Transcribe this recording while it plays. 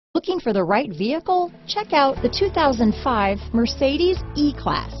Looking for the right vehicle? Check out the 2005 Mercedes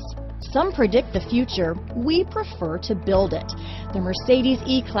E-Class. Some predict the future. We prefer to build it. The Mercedes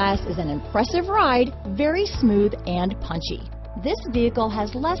E-Class is an impressive ride, very smooth and punchy. This vehicle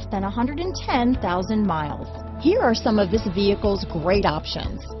has less than 110,000 miles. Here are some of this vehicle's great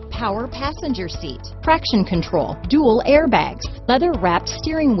options: power passenger seat, traction control, dual airbags, leather-wrapped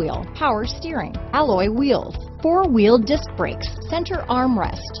steering wheel, power steering, alloy wheels, four-wheel disc brakes, center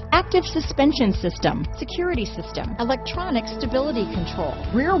armrest, active suspension system, security system, electronic stability control,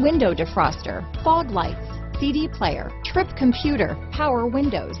 rear window defroster, fog lights, CD player, trip computer, power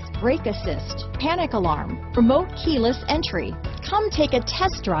windows, brake assist, panic alarm, remote keyless entry. Come take a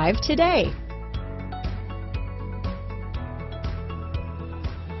test drive today.